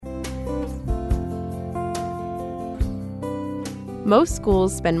Most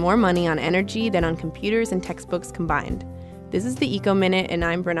schools spend more money on energy than on computers and textbooks combined. This is the Eco Minute, and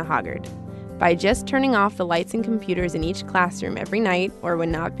I'm Brenna Hoggard. By just turning off the lights and computers in each classroom every night or when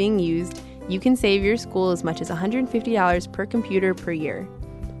not being used, you can save your school as much as $150 per computer per year.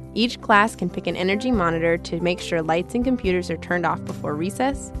 Each class can pick an energy monitor to make sure lights and computers are turned off before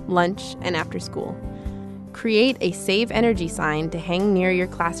recess, lunch, and after school. Create a Save Energy sign to hang near your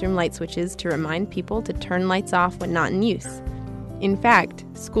classroom light switches to remind people to turn lights off when not in use. In fact,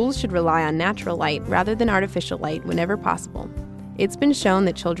 schools should rely on natural light rather than artificial light whenever possible. It's been shown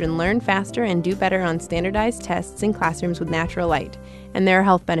that children learn faster and do better on standardized tests in classrooms with natural light, and there are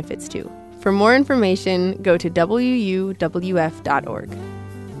health benefits too. For more information, go to wuwf.org.